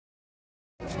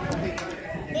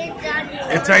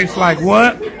It tastes like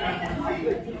what?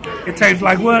 It tastes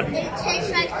like what? It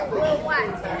tastes like a real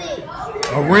white fish.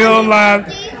 A real live.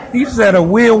 He said a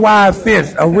real live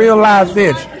fish. A real live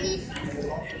fish.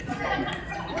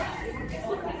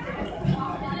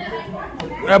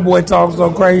 That boy talks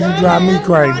so crazy, drive me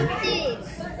crazy.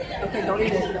 Okay, don't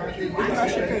eat it.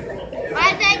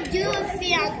 Why that do if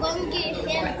I'm gonna get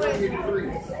hamburger?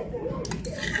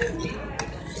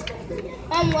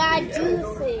 Why do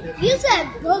it? You said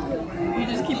burger. You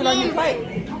just keep it on your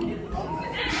plate.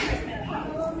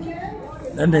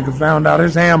 That nigga found out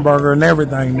his hamburger and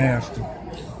everything nasty.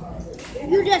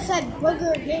 You just said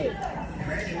burger again.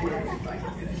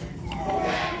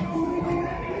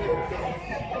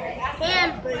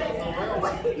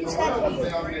 Hamburger. You said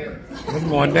burger. It's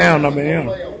going down up in here.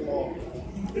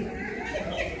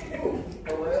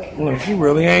 Look, she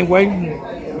really ain't waiting.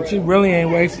 She really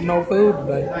ain't wasting no food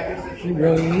today. She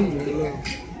really ain't.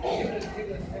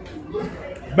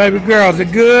 Baby girl, is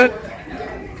it good?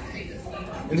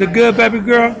 Is it good, baby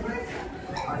girl?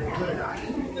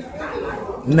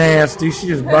 Nasty. She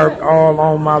just burped all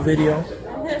on my video.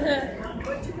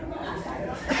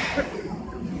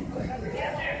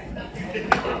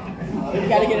 You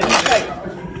gotta get a new plate.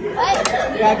 What?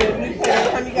 You gotta get a new plate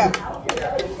every time you go.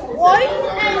 What?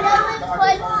 Another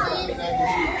plate, please.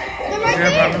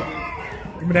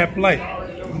 Give me that plate.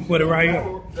 You put it right here.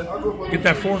 Get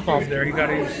that fork off there. You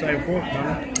gotta use the same fork,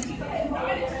 man.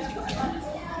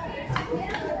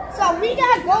 So we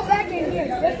gotta go back and get a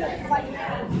different plate.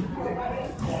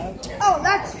 Oh,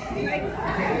 that's.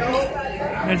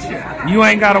 You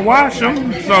ain't gotta wash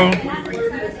them, so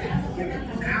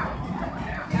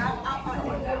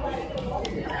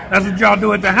that's what y'all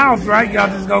do at the house, right? Y'all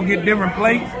just go get different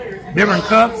plates, different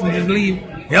cups, and just leave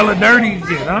hella dirty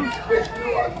shit, huh?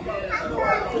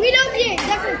 We don't get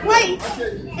different plates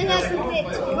unless we get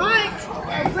lunch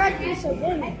or breakfast or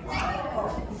dinner.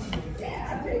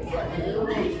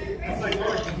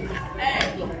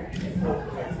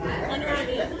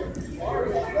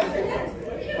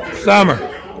 Summer.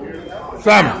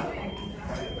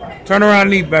 Turn around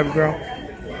and eat, baby girl.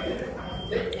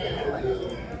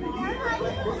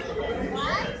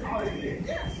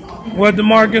 What,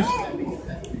 DeMarcus?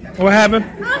 What happened?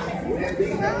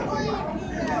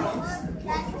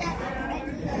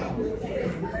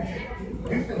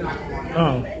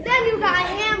 Oh. Then you got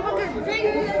hamburger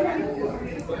fingers.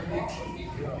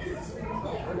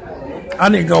 I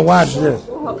need to go watch this.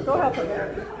 Go help her.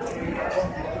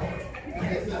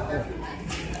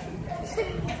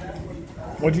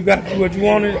 What you got? What you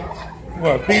wanted?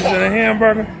 What, pizza and a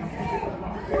hamburger?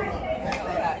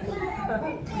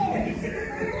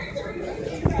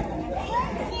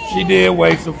 She did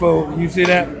waste some food. You see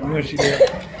that? Yes, she did.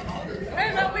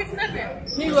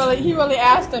 He really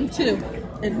asked them too.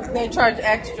 And they charge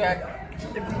extra.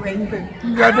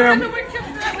 You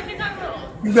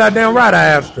goddamn right I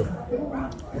asked them.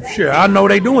 Sure, I know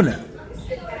they doing that.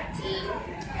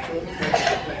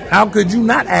 How could you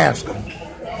not ask them?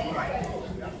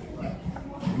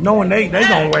 Knowing they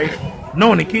gonna waste.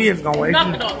 Knowing the kids gonna waste.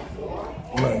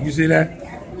 Look, you see that?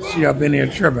 She up in here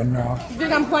tripping now. You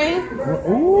think I'm playing?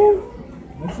 Ooh,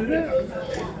 what's that?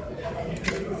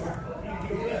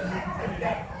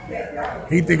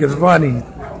 He think it's funny.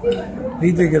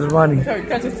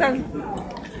 Because it's time.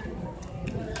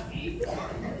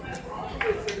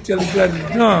 Till he touches his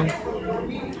tongue.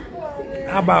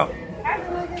 How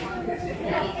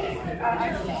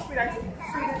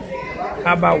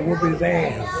about whoop his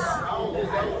ass?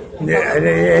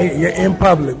 Yeah, in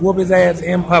public. Whoop his ass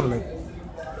in public.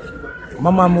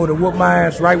 My mama would have whooped my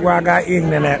ass right where I got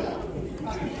ignorant at.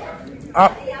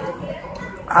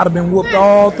 I'd have been whooped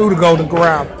all through the Golden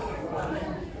Corral.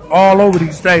 All over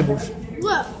these stables.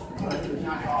 Look.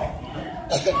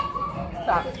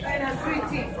 Stop.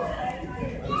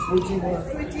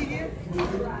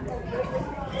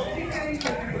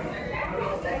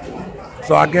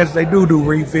 So I guess they do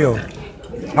refill.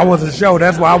 I wasn't sure.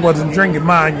 That's why I wasn't drinking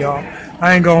mine, y'all.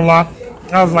 I ain't gonna lie.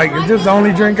 I was like, is this the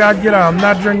only drink I get? I'm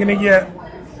not drinking it yet.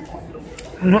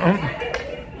 You don't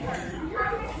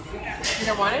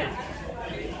want it?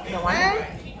 You don't want it?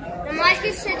 The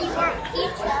Marcus said he want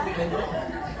pizza.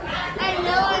 I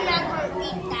know I'm not